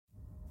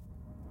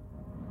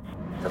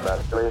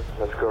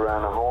Let's go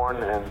around the horn,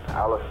 and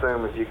I'll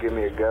assume if you give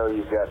me a go,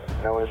 you've got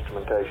no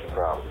instrumentation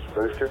problems.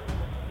 Booster,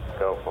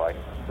 go flight.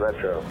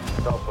 Retro,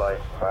 go flight.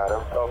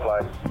 Fido, go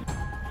flight.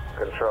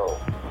 Control,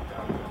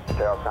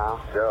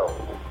 Telcom, go.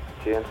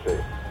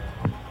 GNC,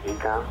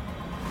 Ecom,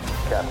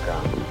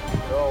 Capcom,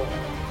 go.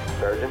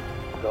 Surgeon,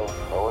 go.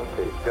 ONC,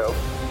 go.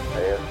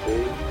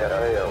 ASC,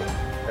 FAO,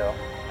 go.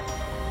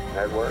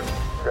 Network,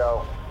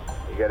 go.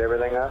 You got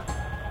everything up?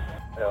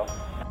 Go.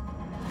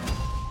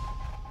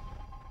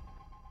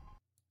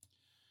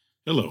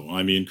 Hello,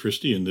 I'm Ian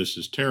Christie, and this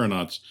is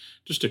Terranauts.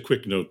 Just a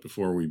quick note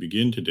before we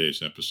begin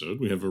today's episode.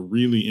 We have a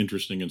really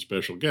interesting and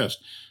special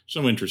guest.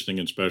 So interesting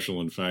and special,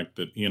 in fact,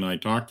 that he and I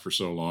talked for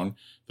so long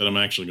that I'm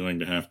actually going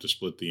to have to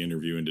split the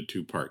interview into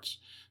two parts.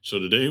 So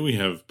today we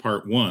have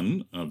part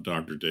one of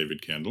Dr.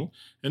 David Kendall,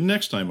 and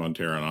next time on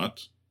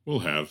Terranauts,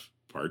 we'll have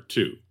part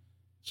two.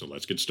 So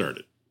let's get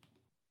started.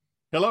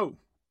 Hello,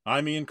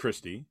 I'm Ian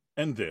Christie,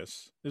 and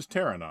this is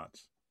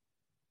Terranauts.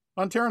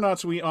 On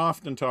Terranauts, we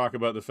often talk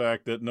about the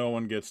fact that no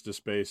one gets to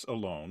space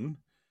alone,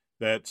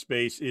 that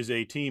space is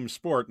a team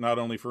sport not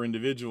only for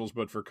individuals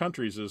but for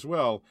countries as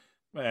well,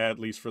 at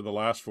least for the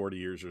last 40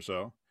 years or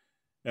so.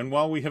 And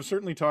while we have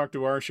certainly talked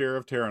to our share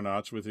of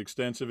Terranauts with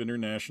extensive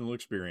international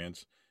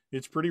experience,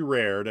 it's pretty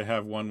rare to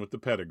have one with the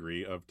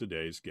pedigree of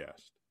today's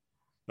guest.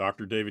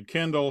 Dr. David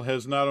Kendall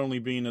has not only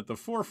been at the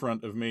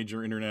forefront of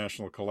major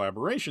international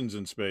collaborations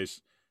in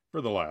space for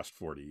the last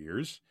 40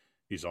 years,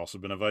 he's also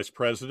been a vice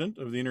president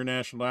of the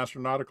International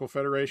Astronautical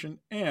Federation,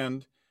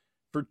 and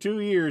for 2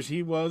 years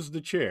he was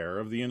the chair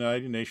of the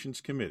United Nations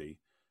Committee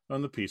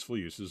on the Peaceful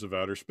Uses of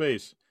Outer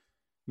Space.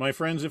 My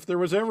friends, if there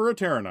was ever a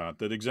Terranaut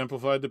that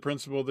exemplified the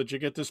principle that you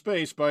get to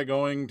space by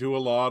going to a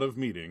lot of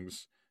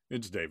meetings,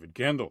 it's David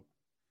Kendall.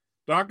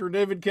 Dr.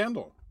 David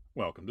Kendall,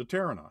 welcome to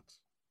Terranauts.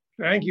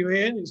 Thank you,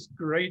 Ian. It's a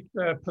great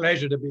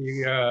pleasure to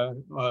be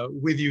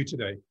with you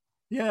today.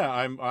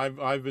 Yeah,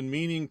 I've been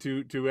meaning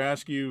to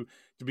ask you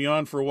to be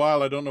on for a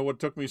while. I don't know what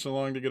took me so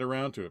long to get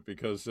around to it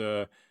because,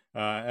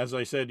 as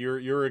I said,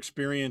 your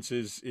experience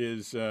is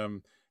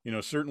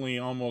certainly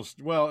almost,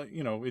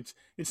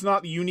 it's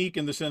not unique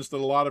in the sense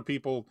that a lot of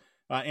people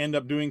end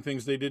up doing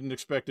things they didn't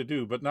expect to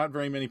do, but not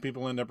very many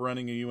people end up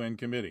running a UN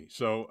committee.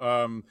 So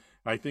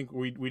I think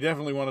we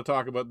definitely want to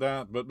talk about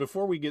that. But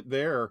before we get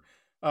there,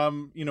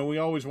 we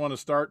always want to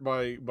start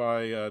by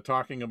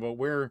talking about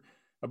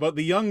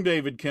the young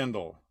David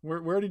Kendall.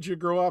 Where did you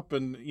grow up,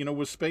 and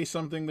was space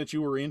something that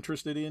you were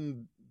interested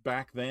in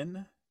back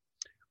then?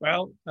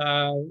 Well,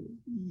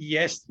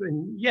 yes,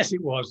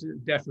 it was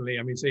definitely.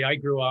 I mean, see, I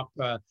grew up.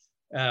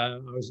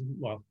 Let's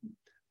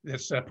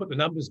put the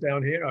numbers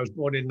down here. I was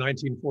born in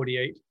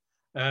 1948.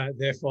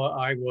 Therefore,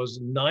 I was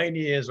 9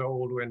 years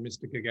old when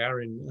Mr.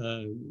 Gagarin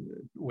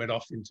went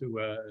off into.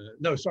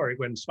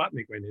 When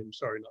Sputnik went in.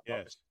 Sorry, not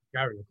Mr.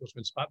 Gagarin. Of course,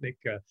 when Sputnik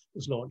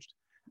was launched.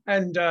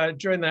 And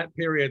during that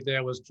period,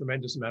 there was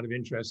tremendous amount of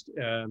interest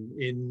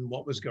in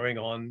what was going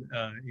on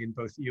in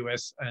both the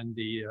US and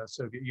the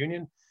Soviet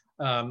Union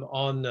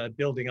on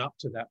building up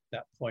to that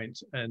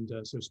point. And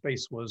so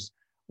space was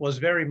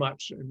very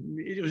much,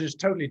 it was just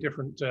totally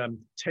different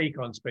take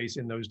on space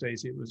in those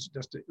days. It was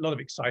just a lot of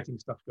exciting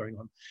stuff going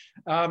on.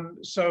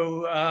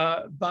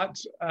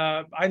 But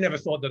I never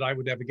thought that I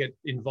would ever get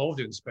involved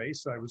in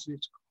space. I was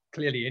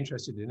clearly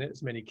interested in it,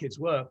 as many kids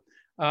were.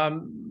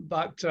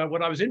 But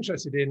what I was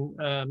interested in,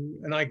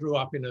 and I grew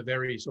up in a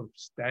very sort of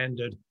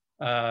standard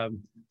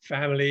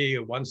family,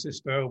 one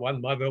sister, one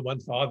mother,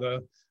 one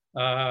father,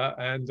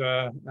 and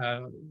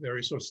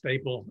very sort of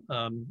stable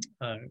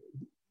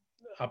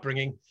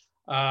upbringing.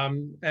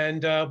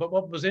 But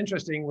what was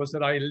interesting was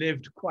that I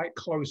lived quite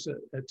close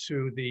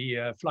to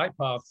the flight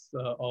path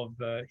of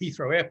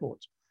Heathrow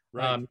Airport.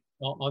 Right.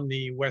 On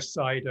the west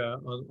side, I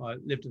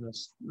lived in a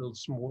little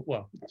small,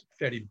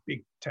 fairly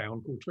big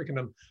town called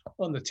Twickenham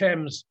on the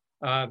Thames,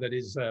 that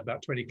is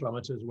about 20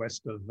 kilometers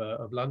west of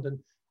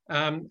London.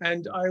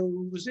 And I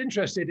was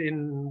interested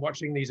in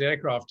watching these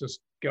aircraft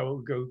just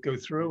go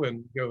through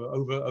and go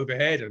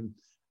overhead,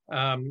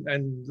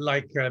 and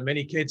like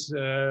many kids,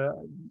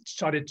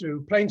 started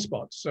to plane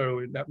spot.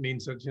 So that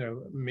means that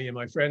me and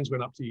my friends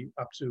went up to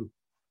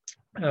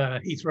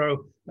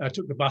Heathrow,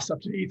 took the bus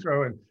up to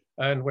Heathrow,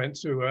 and went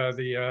to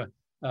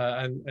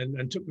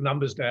and took the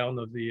numbers down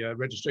of the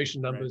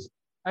registration numbers,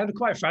 right. And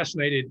quite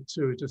fascinated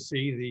to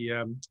see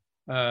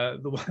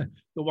the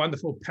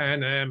wonderful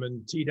Pan Am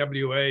and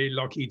TWA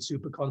Lockheed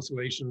Super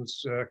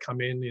Constellations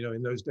come in,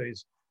 in those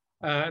days.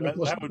 And of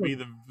course, that would be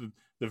the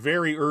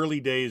very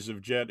early days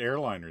of jet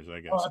airliners,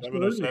 I guess.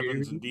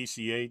 707s and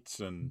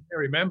DC-8s, and I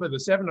remember the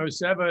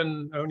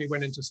 707 only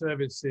went into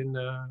service in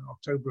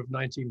October of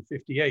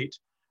 1958.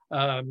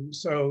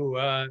 So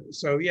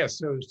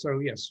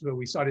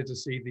we started to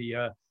see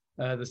the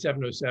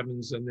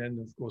 707s, and then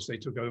of course they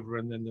took over,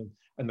 and then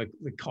the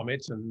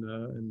Comet and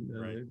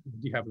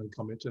de Havilland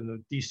Comet and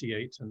the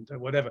DC-8 and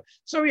whatever.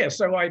 So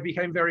I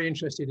became very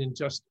interested in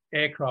just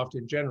aircraft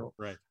in general.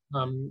 Right.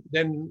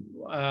 Then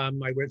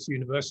I went to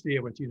university.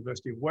 I went to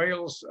University of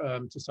Wales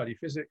to study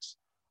physics,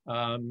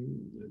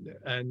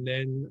 and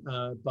then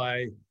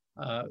by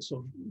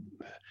sort of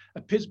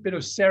a bit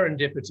of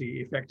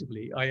serendipity,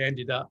 effectively, I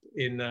ended up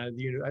at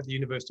the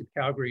University of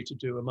Calgary to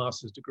do a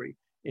master's degree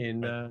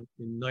in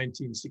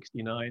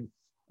 1969.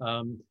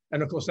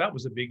 And of course, that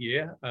was a big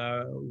year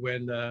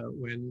when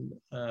the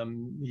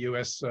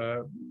US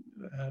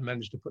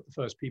managed to put the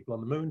first people on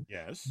the moon.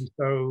 Yes. And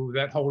so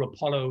that whole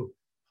Apollo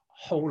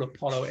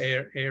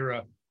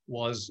era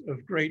was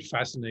of great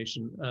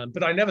fascination.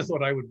 But I never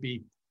thought I would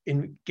be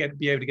able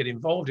to get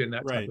involved in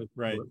that type of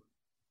work.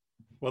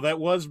 Well, that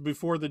was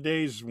before the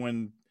days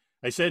when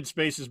I said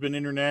space has been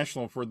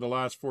international for the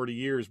last 40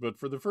 years, but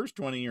for the first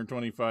 20 or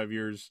 25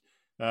 years,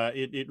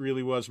 it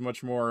really was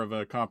much more of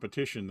a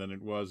competition than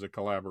it was a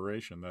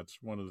collaboration. That's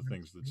one of the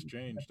things that's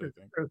changed, I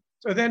think.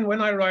 So then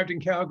when I arrived in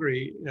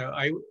Calgary,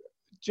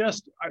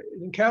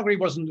 Calgary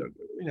wasn't,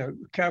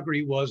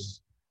 Calgary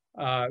was,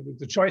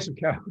 the choice of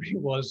Calgary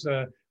was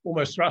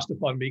almost thrust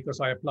upon me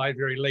because I applied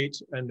very late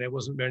and there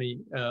wasn't many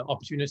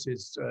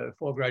opportunities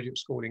for graduate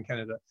school in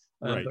Canada.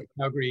 Right. But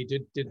Calgary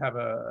did have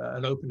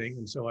an opening,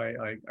 and so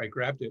I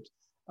grabbed it.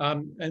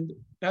 And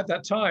at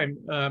that time,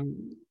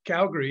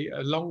 Calgary,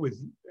 along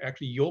with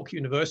actually York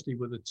University,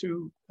 were the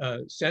two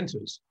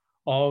centers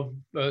of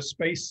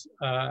space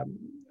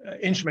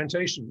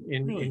instrumentation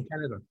in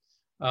Canada.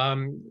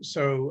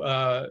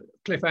 So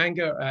Cliff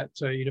Anger at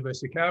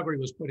University of Calgary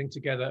was putting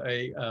together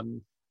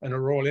an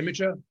auroral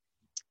imager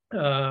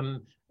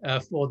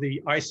for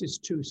the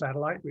ISIS-2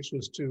 satellite, which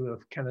was two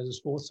of Canada's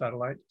fourth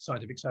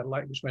scientific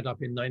satellite, which went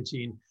up in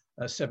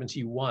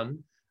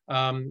 1971.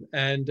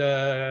 And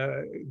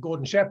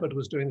Gordon Shepard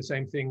was doing the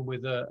same thing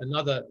with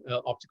another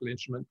optical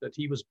instrument that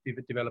he was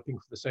developing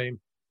for the same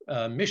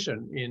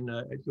mission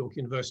at York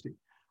University.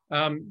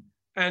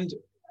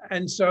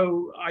 And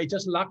so I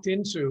just lucked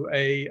into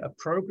a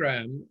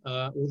program,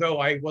 although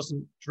I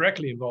wasn't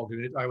directly involved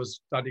in it. I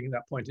was studying at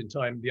that point in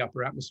time the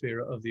upper atmosphere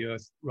of the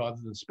Earth rather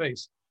than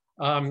space.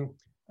 So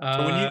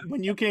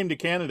when you came to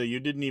Canada, you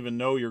didn't even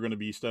know you were going to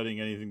be studying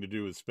anything to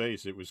do with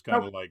space. It was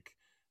kind of like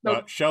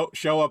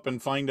show up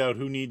and find out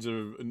who needs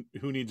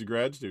a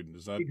grad student.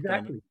 Is that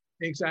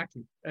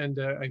exactly? And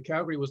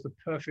Calgary was the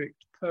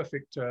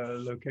perfect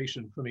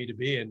location for me to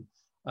be in,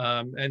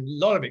 and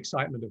a lot of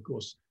excitement, of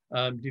course.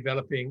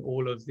 Developing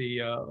all of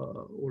the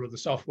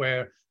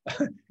software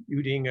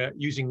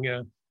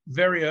using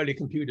very early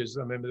computers.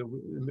 I remember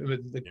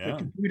the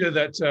computer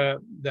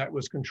that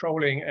was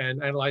controlling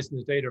and analyzing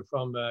the data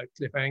from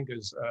Cliff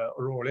Anger's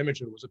auroral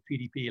imager was a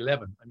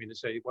PDP-11. I mean,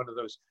 it's one of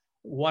those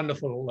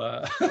wonderful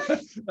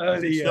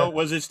early.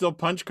 Was it still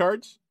punch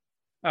cards?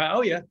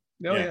 Yeah.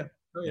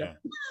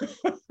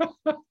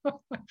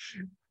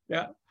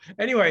 Yeah.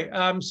 Anyway,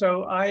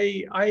 so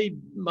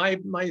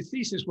my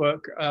thesis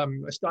work, I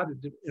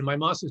started in my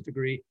master's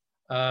degree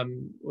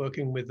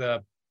working with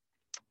a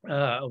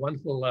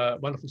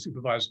wonderful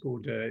supervisor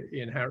called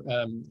Ian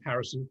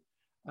Harrison,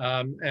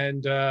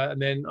 and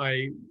then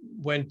I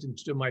went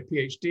into my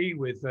PhD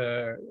with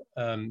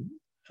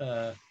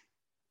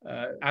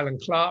Alan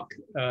Clark,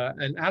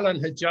 and Alan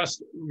had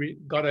just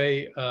got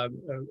a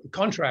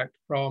contract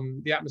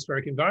from the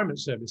Atmospheric Environment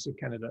Service of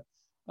Canada.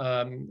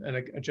 And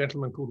a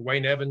gentleman called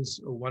Wayne Evans,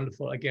 a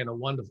wonderful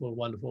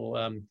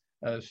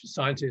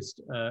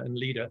scientist and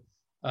leader,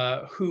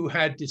 who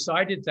had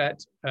decided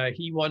that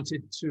he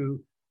wanted to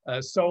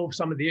solve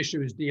some of the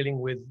issues dealing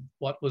with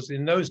what was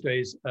in those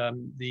days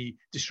the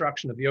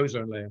destruction of the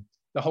ozone layer.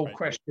 The whole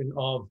question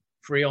of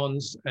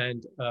freons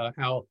and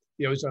how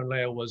the ozone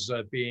layer was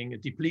being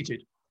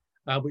depleted,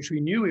 which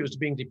we knew it was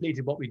being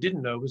depleted. What we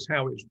didn't know was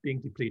how it was being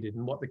depleted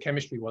and what the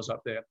chemistry was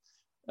up there.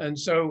 And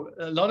so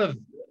a lot of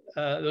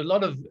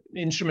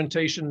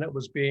instrumentation that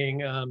was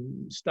being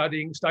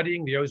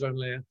studying the ozone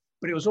layer,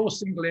 but it was all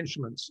single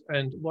instruments.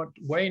 And what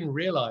Wayne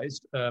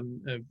realized,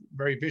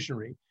 very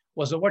visionary,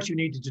 was that what you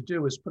needed to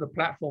do was put a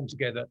platform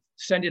together,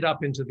 send it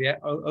up into the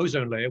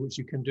ozone layer, which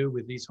you can do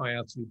with these high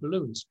altitude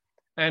balloons,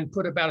 and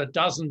put about a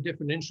dozen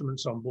different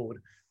instruments on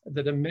board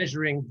that are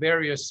measuring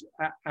various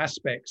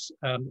aspects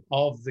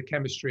of the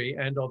chemistry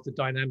and of the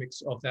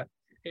dynamics of that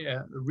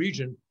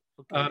region.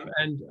 Okay.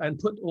 And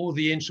put all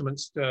the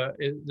instruments,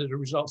 the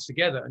results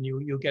together, and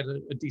you'll get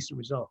a decent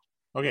result.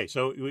 Okay,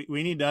 so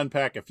we need to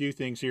unpack a few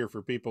things here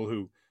for people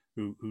who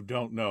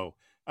don't know.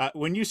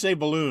 When you say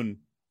balloon,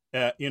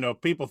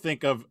 people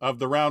think of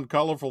the round,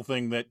 colorful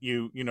thing that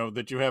you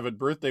have at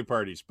birthday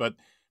parties, but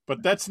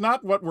that's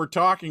not what we're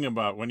talking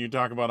about when you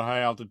talk about a high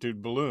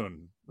altitude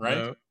balloon, right?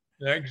 No.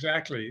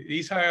 Exactly.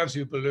 These high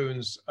altitude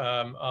balloons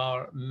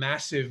are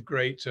massive,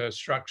 great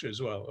structures.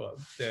 Well,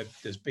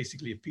 there's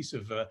basically a piece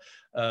of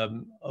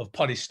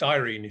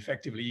polystyrene,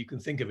 effectively, you can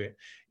think of it.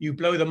 You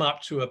blow them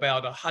up to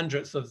about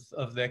 1/100th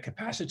of their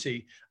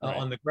capacity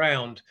on the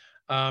ground.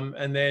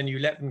 And then you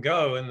let them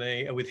go, and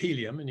they with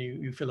helium, and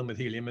you fill them with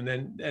helium,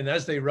 and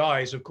as they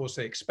rise, of course,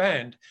 they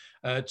expand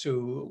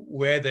to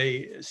where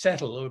they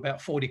settle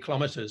about 40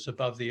 kilometers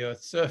above the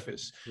Earth's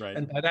surface. Right.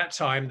 And by that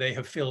time, they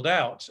have filled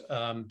out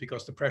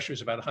because the pressure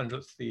is about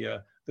 1/100th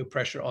the the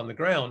pressure on the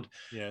ground.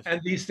 Yes.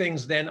 And these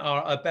things then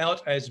are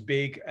about as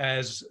big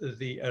as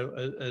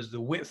the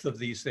width of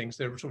these things.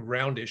 They're sort of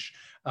roundish,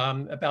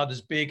 about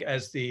as big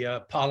as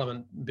the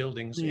Parliament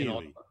buildings in Really?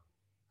 Ottawa.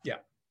 Yeah.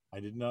 I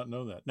did not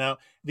know that. Now,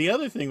 the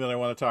other thing that I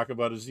want to talk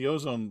about is the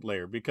ozone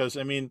layer, because,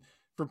 I mean,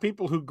 for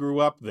people who grew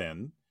up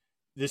then,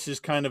 this is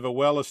kind of a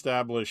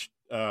well-established,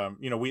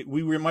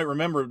 we might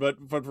remember, but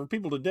for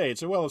people today,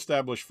 it's a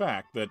well-established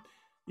fact that,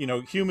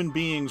 human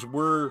beings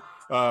were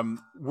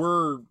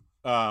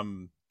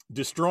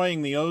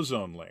destroying the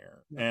ozone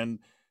layer.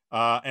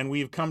 And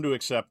we've come to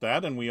accept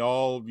that, and we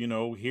all,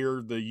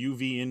 hear the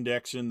UV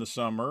index in the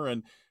summer.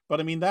 But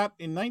I mean, that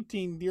in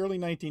the early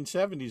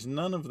 1970s,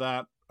 none of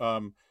that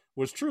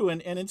was true.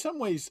 And in some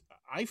ways,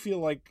 I feel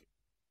like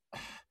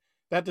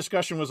that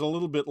discussion was a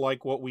little bit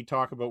like what we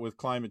talk about with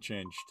climate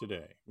change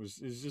today.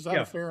 Is that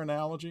a fair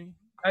analogy?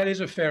 That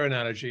is a fair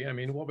analogy. I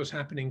mean, what was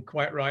happening,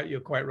 you're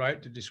quite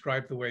right to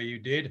describe the way you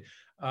did.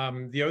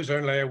 The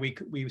ozone layer,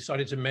 we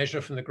started to measure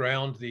from the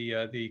ground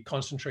the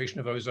concentration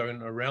of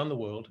ozone around the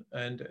world,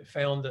 and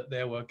found that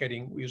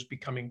we was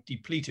becoming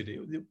depleted.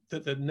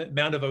 The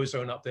amount of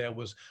ozone up there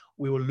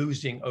we were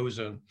losing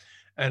ozone.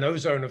 And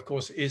ozone, of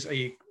course, is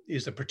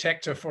a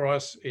protector for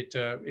us.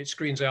 It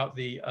screens out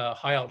the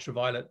high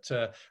ultraviolet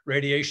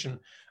radiation.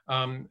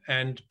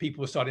 And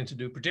people were starting to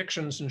do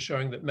predictions and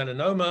showing that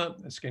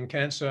melanoma, skin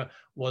cancer,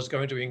 was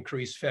going to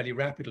increase fairly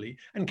rapidly.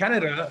 And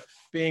Canada,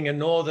 being a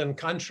northern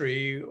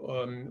country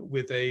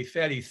with a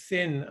fairly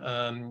thin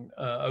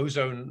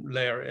ozone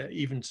layer,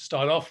 even to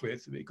start off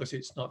with, because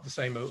it's not the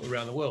same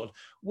around the world,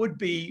 would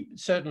be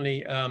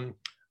certainly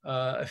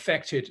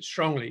affected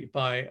strongly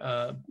by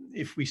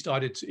if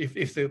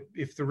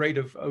the rate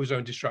of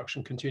ozone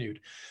destruction continued.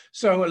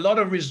 So a lot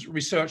of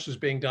research is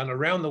being done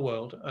around the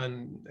world,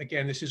 and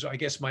again, this is, I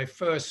guess, my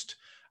first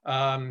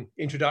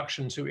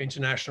introduction to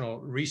international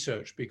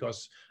research,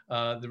 because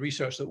the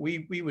research that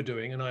we were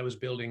doing, and I was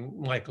building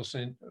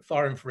Michelson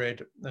far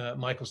infrared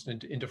Michelson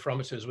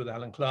interferometers with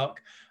Alan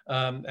Clark,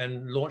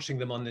 and launching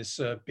them on this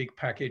big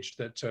package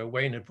that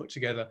Wayne had put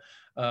together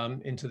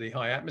into the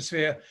high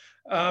atmosphere.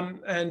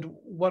 And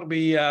what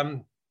we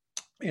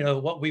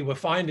were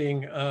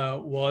finding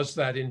was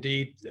that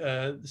indeed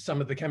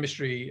some of the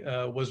chemistry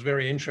was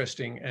very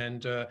interesting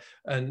and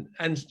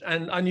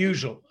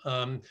unusual.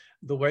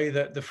 The way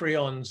that the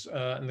freons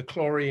and the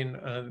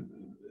chlorine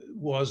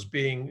was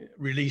being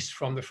released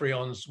from the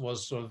freons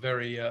was sort of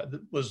very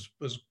was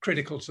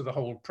critical to the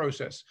whole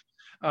process.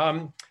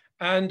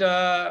 And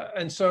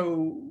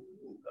so,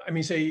 I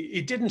mean,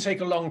 it didn't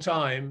take a long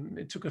time.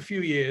 It took a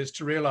few years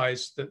to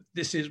realize that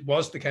this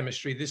was the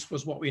chemistry. This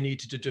was what we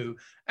needed to do.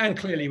 And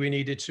clearly we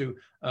needed to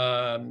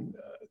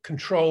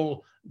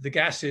control the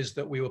gases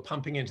that we were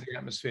pumping into the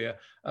atmosphere,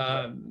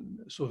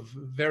 sort of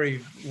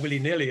very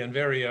willy-nilly and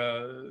very,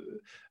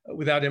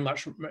 without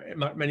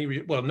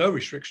no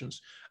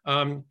restrictions.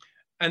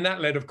 And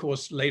that led, of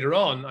course, later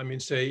on, I mean,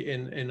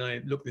 and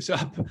I looked this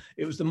up,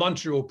 it was the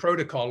Montreal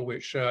Protocol,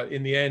 which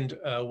in the end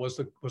was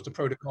the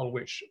protocol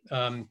which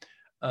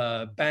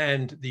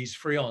banned these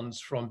freons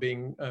from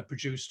being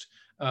produced.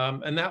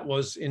 And that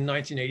was in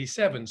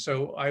 1987.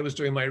 So I was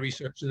doing my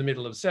research in the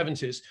middle of the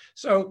 70s.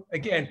 So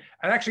again,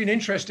 and actually an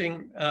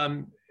interesting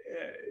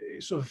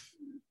sort of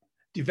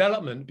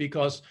development,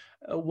 because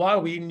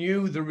while we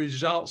knew the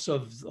results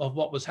of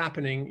what was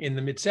happening in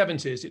the mid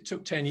 70s, it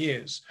took 10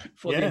 years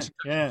for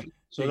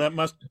So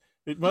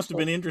it must have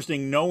been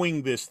interesting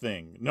knowing this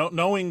thing,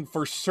 knowing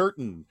for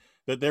certain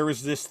that there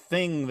was this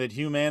thing that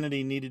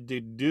humanity needed to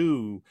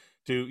do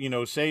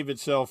to, save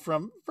itself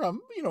from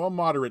a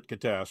moderate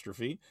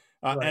catastrophe,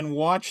 right. And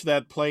watch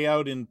that play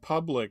out in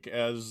public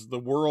as the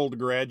world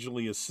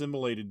gradually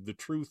assimilated the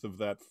truth of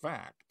that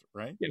fact,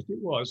 right? Yes, it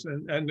was.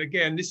 And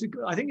again,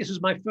 I think this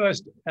is my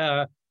first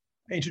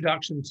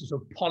introduction to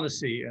sort of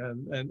policy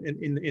and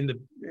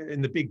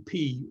in the big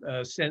P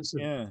sense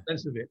of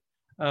it,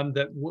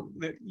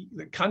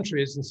 that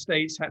countries and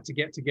states had to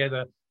get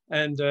together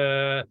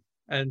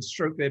and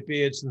stroke their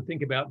beards and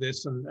think about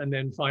this, and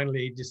then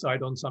finally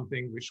decide on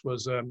something which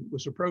was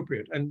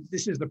appropriate. And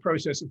this is the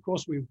process, of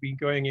course, we've been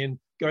going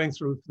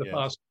through for the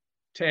past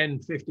 10,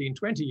 15,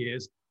 20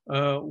 years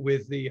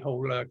with the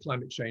whole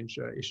climate change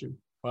issue.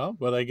 Well,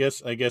 but I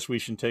guess we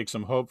should take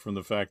some hope from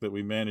the fact that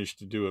we managed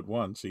to do it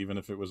once, even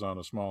if it was on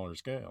a smaller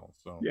scale.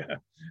 So yeah,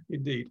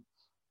 indeed.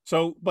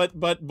 So, but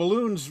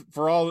balloons,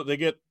 for all that they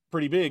get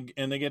pretty big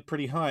and they get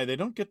pretty high, they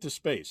don't get to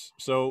space.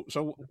 So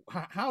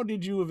how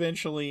did you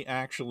eventually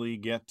actually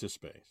get to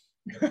space?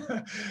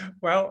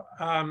 Well,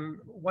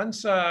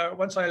 once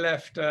I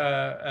left,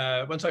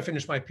 once I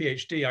finished my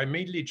PhD, I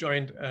immediately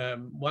joined a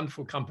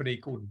wonderful company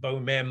called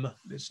BOMEM.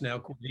 It's now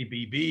called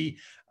EBB,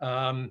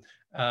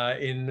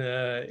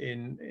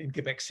 in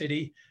Quebec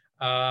City,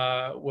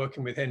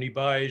 working with Henry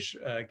Baige,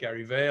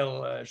 Gary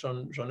Vale,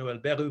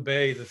 Jean-Noël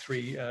Berube, the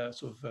three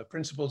sort of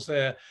principals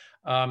there.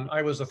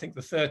 I was, I think,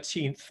 the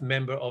 13th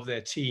member of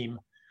their team.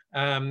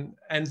 And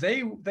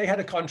they had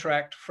a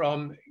contract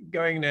from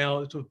going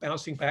now, sort of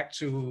bouncing back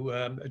to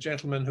a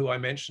gentleman who I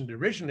mentioned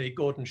originally,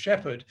 Gordon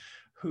Shepherd,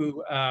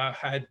 who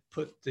had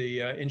put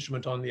the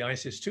instrument on the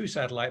ISIS-2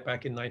 satellite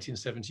back in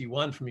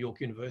 1971 from York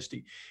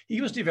University.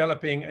 He was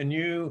developing a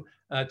new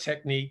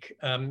technique,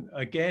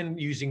 again,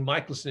 using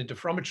Michelson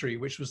interferometry,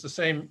 which was the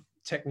same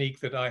technique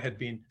that I had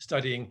been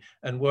studying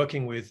and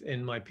working with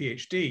in my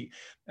PhD.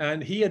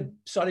 And he had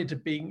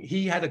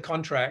he had a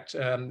contract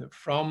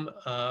from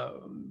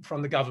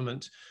the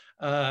government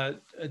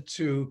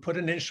to put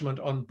an instrument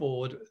on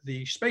board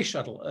the space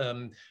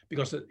shuttle,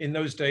 because in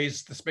those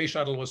days, the space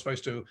shuttle was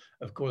supposed to,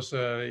 of course,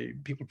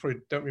 people probably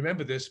don't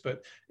remember this,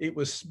 but it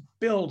was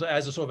billed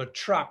as a sort of a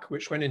truck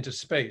which went into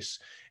space.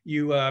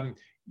 You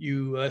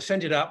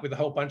sent it up with a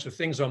whole bunch of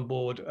things on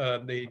board.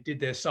 They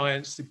did their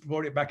science, they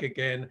brought it back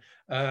again.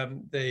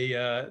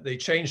 They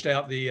changed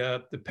out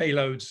the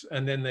payloads,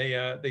 and then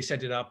they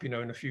sent it up, in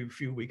a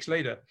few weeks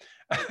later.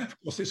 Of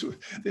course, this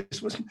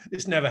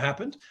never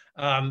happened,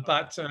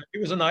 but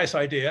it was a nice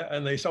idea,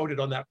 and they sold it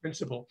on that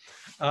principle.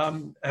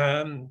 And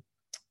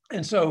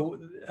so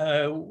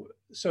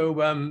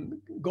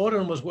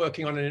Gordon was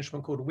working on an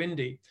instrument called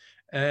WINDY,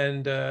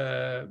 and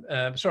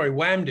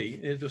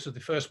WAMDY. This was the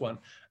first one,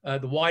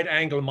 the Wide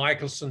Angle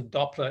Michelson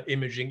Doppler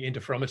Imaging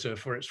Interferometer,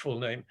 for its full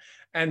name.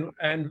 And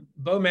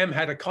BOMEM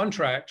had a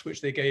contract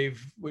which they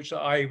gave, which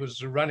I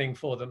was running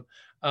for them,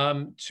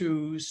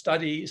 to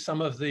study some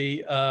of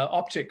the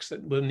optics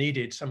that were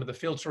needed, some of the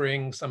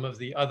filtering, some of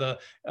the other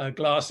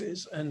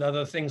glasses and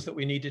other things that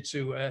we needed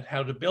to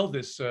how to build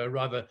this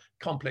rather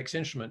complex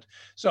instrument.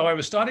 So I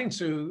was starting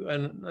to,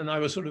 and I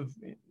was sort of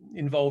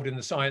involved in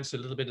the science a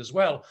little bit as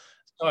well.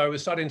 So I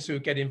was starting to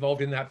get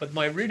involved in that, but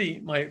my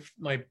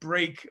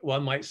break,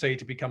 one might say,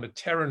 to become a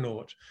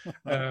terranaut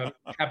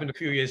happened a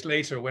few years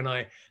later when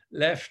I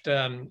left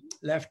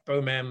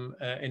BOMEM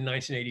in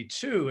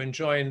 1982 and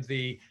joined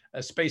the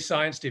Space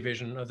Science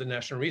Division of the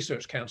National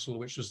Research Council,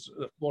 which was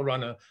the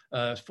forerunner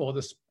for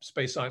the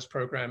space science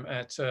program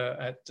at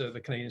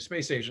the Canadian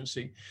Space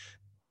Agency.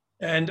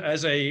 And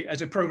as a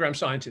program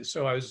scientist,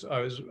 so I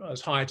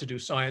was hired to do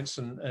science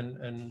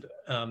and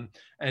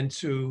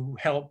to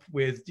help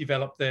with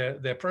develop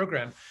their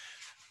program,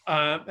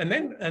 and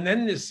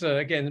then this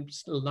again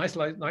nice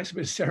bit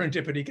of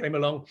serendipity came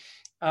along.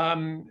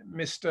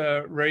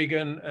 Mr.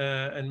 Reagan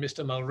and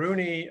Mr.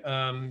 Mulrooney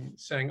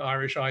sang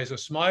 "Irish Eyes Are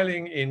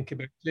Smiling" in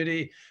Quebec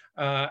City,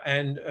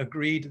 and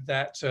agreed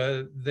that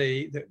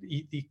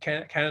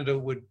Canada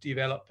would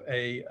develop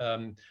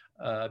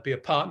be a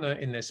partner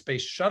in their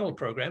space shuttle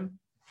program.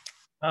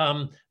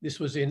 This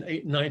was in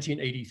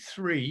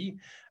 1983.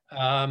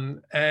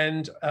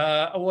 And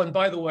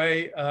by the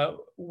way,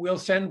 we'll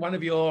send one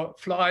of your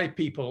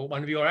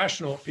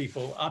astronaut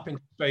people up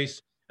into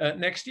space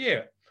next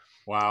year.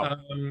 Wow.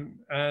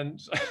 And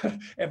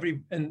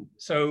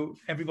so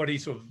everybody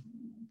sort of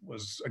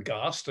was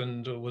aghast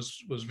and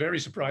was very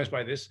surprised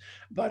by this,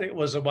 but it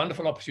was a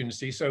wonderful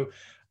opportunity. So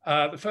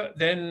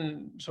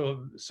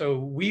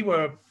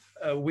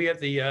we at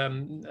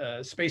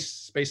the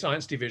Space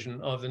Science Division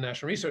of the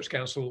National Research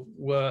Council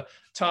were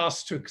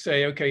tasked to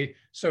say, okay,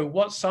 so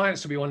what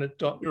science do we want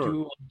to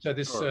do to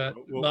this? Sure.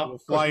 We'll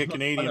fly a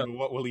Canadian, but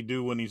what will he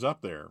do when he's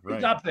up there? Right.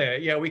 He's up there,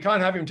 yeah. We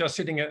can't have him just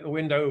sitting at the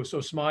window,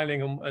 sort of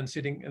smiling and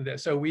sitting in there.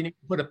 So we need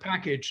to put a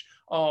package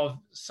of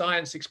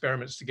science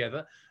experiments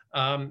together.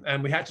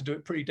 And we had to do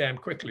it pretty damn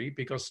quickly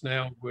because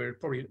now we're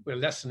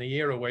less than a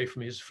year away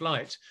from his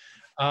flight.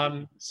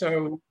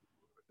 So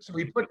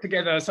we put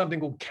together something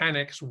called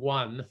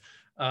CanX-1,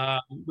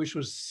 which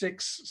was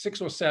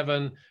six or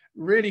seven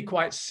really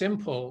quite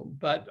simple,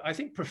 but I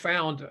think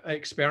profound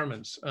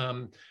experiments.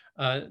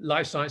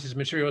 Life sciences,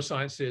 material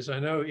sciences. I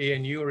know,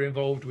 Ian, you were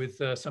involved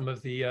with some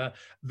of the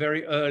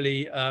very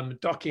early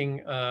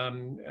docking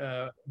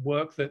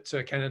work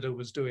that Canada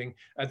was doing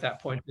at that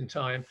point in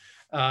time,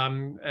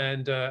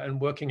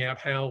 and working out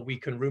how we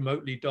can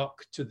remotely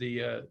dock to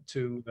the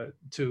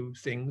to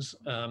things.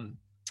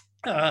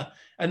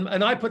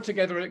 And I put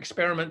together an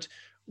experiment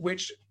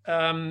which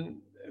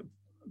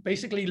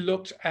basically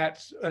looked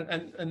at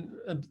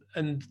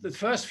and the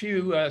first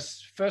few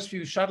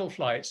shuttle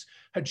flights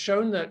had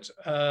shown that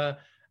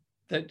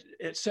that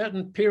at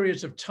certain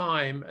periods of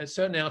time, at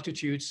certain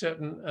altitudes,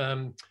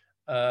 certain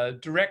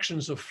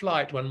directions of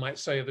flight, one might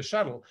say, of the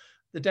shuttle,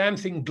 the damn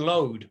thing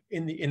glowed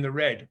in the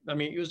red. I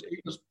mean,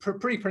 it was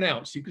pretty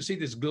pronounced. You could see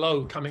this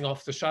glow coming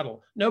off the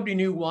shuttle. Nobody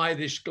knew why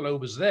this glow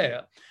was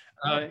there.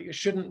 It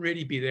shouldn't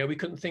really be there. We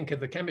couldn't think of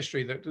the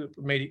chemistry that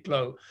made it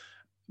glow.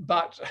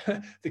 But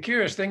the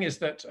curious thing is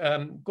that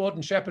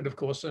Gordon Shepard, of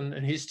course,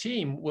 and his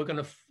team were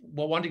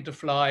wanting to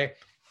fly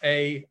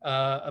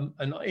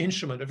an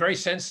instrument, a very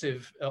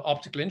sensitive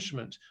optical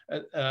instrument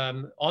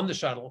on the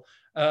shuttle,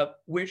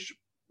 which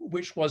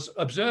was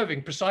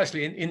observing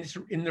precisely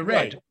in the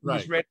red,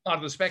 this red part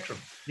of the spectrum.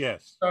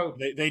 Yes. So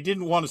they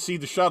didn't want to see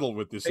the shuttle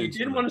with this. They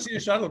didn't want to see the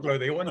shuttle glow.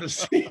 They wanted to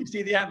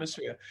see the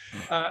atmosphere.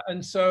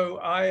 And so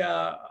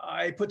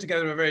I put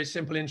together a very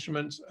simple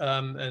instrument,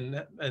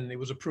 and it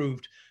was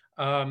approved.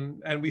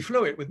 And we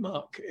flew it with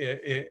Mark,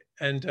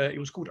 and it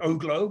was called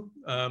OGLOW,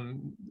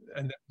 and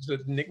that was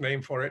the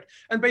nickname for it.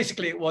 And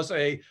basically, it was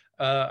a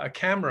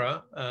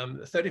camera, a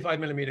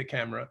 35mm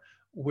camera,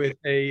 with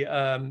a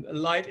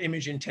light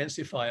image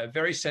intensifier,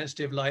 very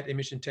sensitive light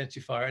image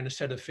intensifier, and a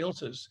set of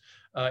filters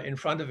in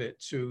front of it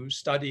to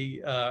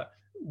study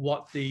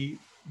what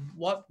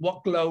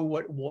glow,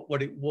 what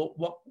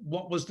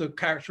was the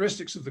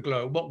characteristics of the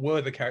glow, what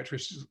were the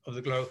characteristics of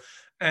the glow,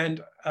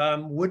 and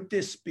would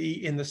this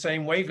be in the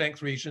same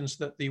wavelength regions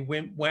that the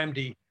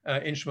WAMD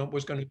instrument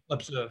was going to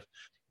observe.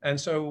 And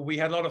so we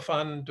had a lot of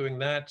fun doing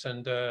that,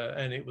 and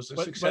it was a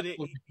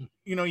successful. But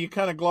you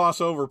kind of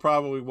gloss over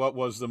probably what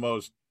was the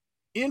most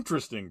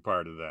interesting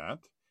part of that,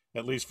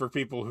 at least for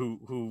people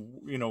who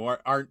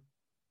aren't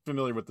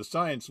familiar with the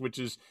science, which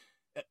is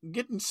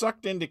getting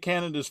sucked into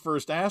Canada's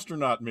first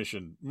astronaut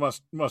mission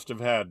must have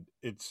had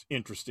its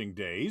interesting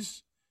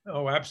days.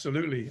 Oh,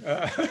 absolutely.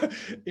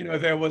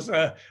 There was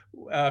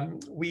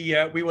we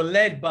were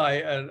led by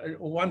a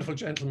wonderful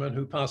gentleman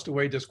who passed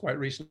away just quite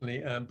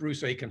recently,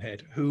 Bruce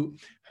Aikenhead, who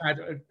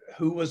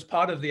was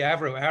part of the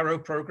Arrow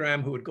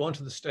program, who had gone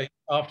to the States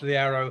after the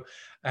Arrow,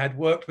 had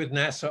worked with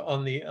NASA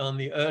on the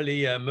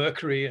early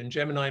Mercury and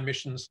Gemini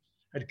missions,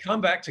 had come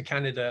back to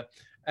Canada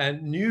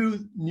and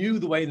knew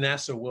the way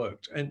NASA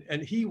worked,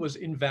 and he was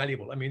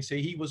invaluable. I mean, so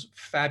he was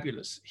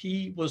fabulous.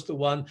 He was the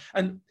one,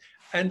 and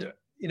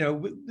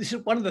this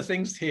is one of the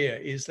things here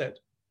is that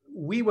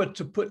we were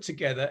to put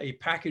together a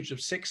package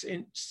of 6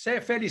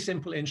 fairly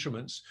simple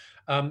instruments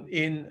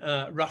in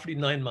roughly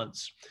 9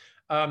 months.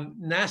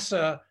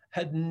 NASA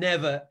had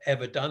never,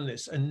 ever done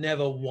this and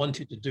never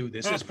wanted to do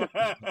this.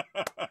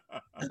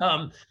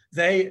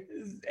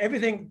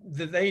 Everything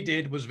that they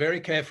did was very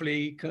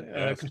carefully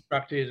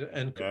constructed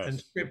and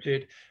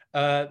scripted.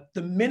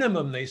 The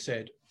minimum, they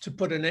said, to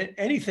put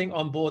anything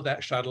on board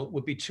that shuttle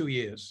would be 2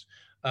 years.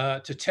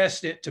 To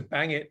test it, to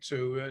bang it,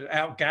 to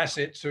outgas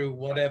it, to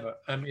whatever.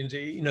 I mean,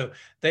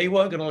 they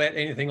weren't going to let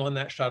anything on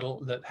that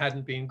shuttle that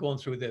hadn't been gone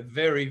through their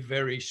very,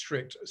 very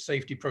strict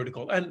safety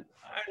protocol. And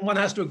one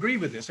has to agree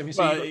with this. I mean,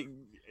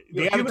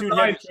 the attitude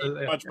hadn't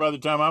changed much by the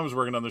time I was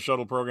working on the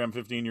shuttle program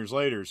 15 years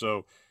later.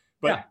 So,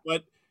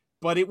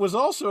 but it was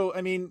also,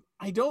 I mean,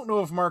 I don't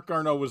know if Marc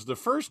Garneau was the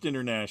first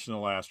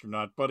international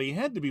astronaut, but he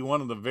had to be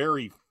one of the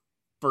very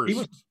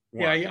first.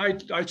 Yeah,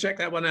 I checked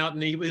that one out,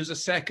 and he was a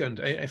second.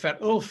 In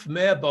fact, Ulf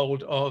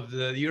Merbold of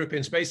the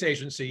European Space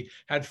Agency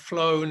had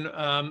flown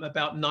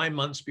about 9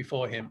 months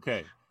before him.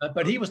 Okay,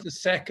 but he was the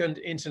second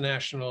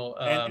international.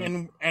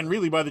 And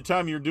really, by the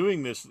time you're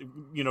doing this,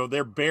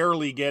 they're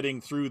barely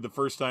getting through the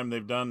first time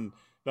they've done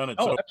it.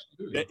 Oh, so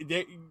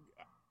absolutely.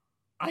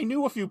 I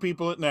knew a few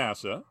people at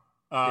NASA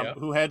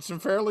who had some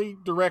fairly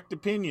direct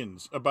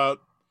opinions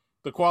about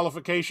the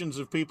qualifications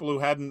of people who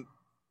hadn't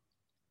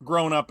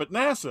grown up at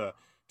NASA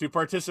to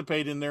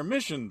participate in their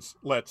missions,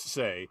 let's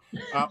say.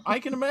 I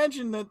can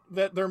imagine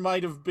that there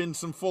might have been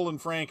some full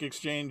and frank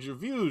exchange of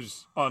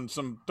views on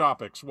some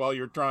topics while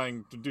you're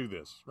trying to do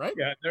this, right?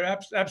 Yeah, there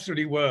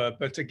absolutely were.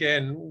 But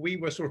again, we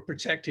were sort of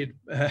protected.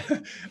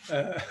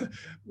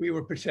 We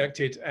were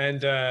protected,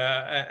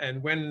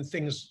 and when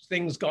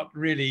things got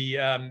really,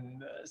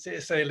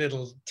 say a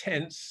little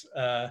tense,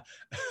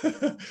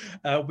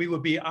 we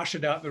would be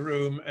ushered out the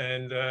room,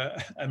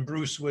 and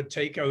Bruce would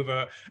take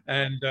over,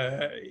 and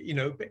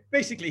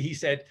basically he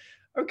said,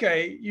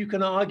 okay, you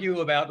can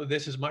argue about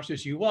this as much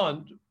as you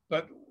want,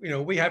 but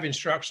we have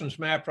instructions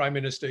from our prime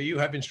minister, you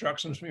have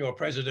instructions from your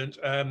president.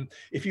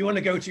 If you want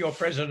to go to your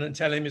president and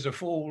tell him he's a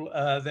fool,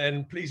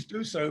 then please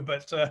do so.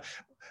 But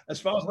as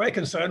far as we're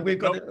concerned, we've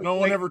got no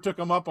one ever took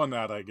him up on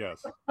that, I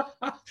guess.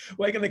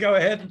 We're going to go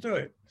ahead and do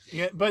it.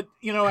 Yeah, but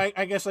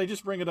I guess I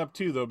just bring it up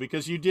too, though,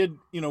 because you did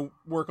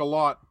work a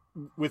lot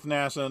with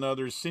NASA and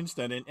others since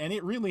then, and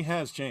it really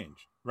has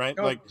changed, right?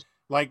 Oh.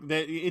 Like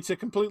that, it's a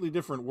completely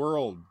different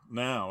world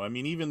now. I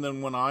mean, even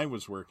than when I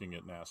was working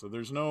at NASA,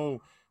 there's no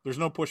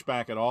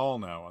pushback at all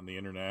now on the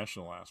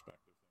international aspect.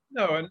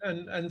 No,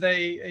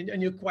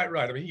 and you're quite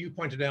right. I mean, you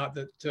pointed out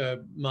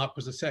that Marc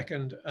was the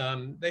second.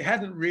 They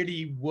hadn't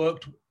really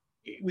worked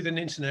with an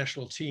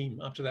international team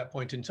up to that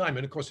point in time.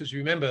 And of course, as you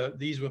remember,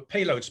 these were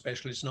payload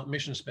specialists, not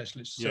mission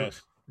specialists.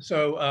 Yes.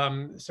 So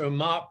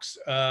Marc's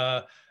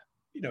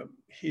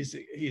his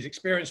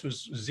experience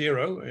was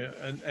zero,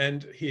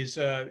 and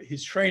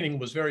his training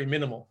was very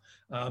minimal.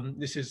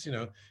 This is,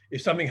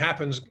 if something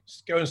happens,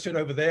 go and sit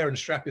over there and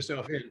strap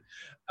yourself in.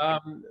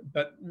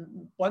 But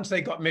once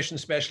they got mission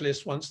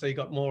specialists, once they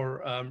got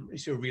more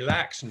sort of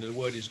relaxed, and the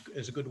word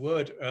is a good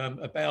word,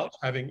 about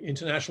having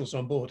internationals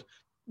on board,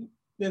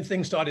 then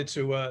things started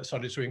to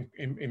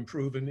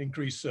improve and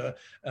increase the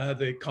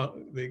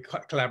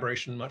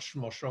collaboration much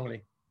more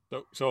strongly.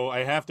 So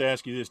I have to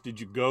ask you this: did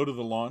you go to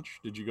the launch?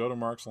 Did you go to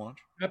Marc's launch?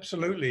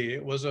 Absolutely,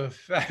 it was a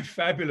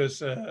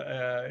fabulous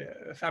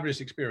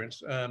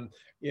experience.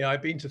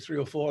 I've been to 3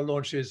 or 4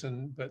 launches,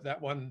 but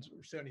that one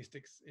certainly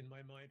sticks in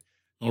my mind.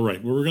 All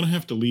right, well, we're going to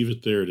have to leave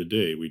it there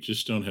today. We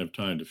just don't have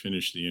time to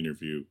finish the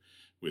interview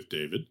with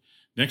David.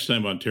 Next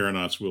time on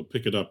Terranauts, we'll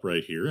pick it up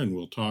right here, and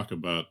we'll talk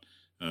about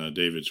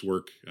David's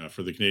work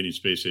for the Canadian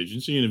Space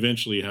Agency, and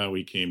eventually how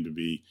he came to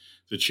be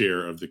the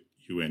chair of the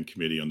UN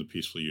Committee on the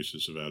Peaceful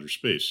Uses of Outer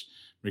Space.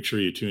 Make sure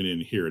you tune in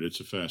and hear it.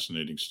 It's a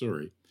fascinating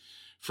story.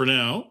 For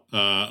now,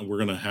 I'm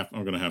going to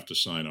have to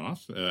sign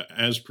off.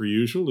 As per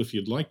usual, if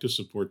you'd like to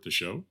support the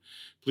show,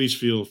 please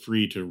feel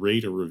free to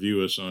rate or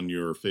review us on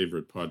your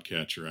favorite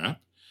podcatcher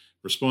app,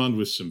 respond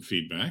with some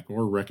feedback,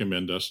 or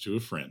recommend us to a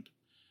friend.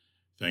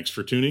 Thanks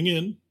for tuning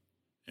in,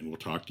 and we'll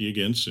talk to you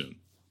again soon.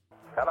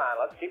 Come on,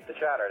 let's keep the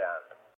chatter down.